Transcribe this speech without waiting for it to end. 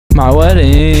My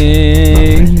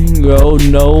wedding. Oh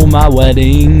no, my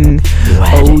wedding.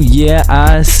 Oh yeah,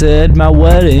 I said my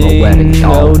wedding.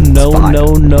 Oh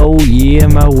no, yeah,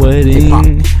 my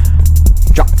wedding.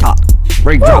 Drop top.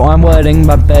 Ring Oh, drop. I'm wedding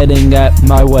my bedding at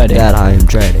my wedding. That I am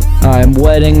dreading. I'm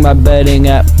wedding my bedding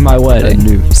at my A wedding.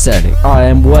 new setting. I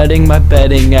am wedding my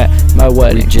bedding at my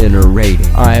wedding. Regenerating.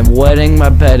 I am wedding my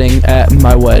bedding at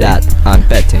my wedding. That I'm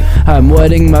betting. I'm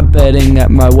wedding my bedding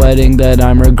at my wedding that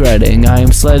I'm regretting. I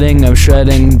am sledding, I'm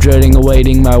shredding, dreading,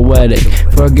 awaiting my wedding.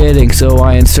 Forgetting, so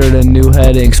I insert a new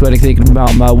heading. Sweating, thinking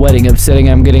about my wedding. Upsetting,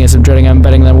 I'm getting it, I'm dreading, I'm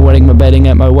betting that I'm wedding my bedding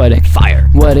at my wedding. Fire.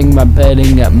 Wedding my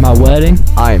bedding at my wedding.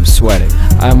 I am sweating.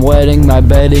 I'm wedding my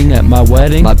bedding at my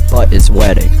wedding. My butt is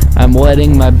wetting. I'm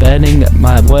wedding my bedding at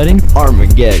my wedding.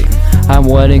 Armageddon. I'm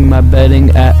wedding my bedding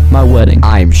at my wedding.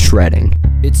 I am shredding.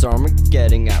 It's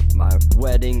Armageddon at my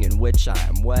wedding, in which I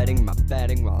am wetting my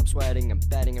bedding while I'm sweating. I'm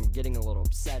betting, I'm getting a little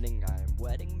upsetting. I am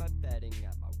wetting my bedding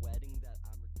at my wedding that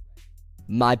I'm regretting.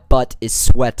 My butt is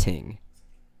sweating.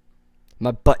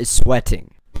 My butt is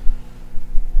sweating.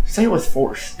 Say it with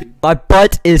force. My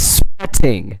butt is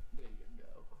sweating.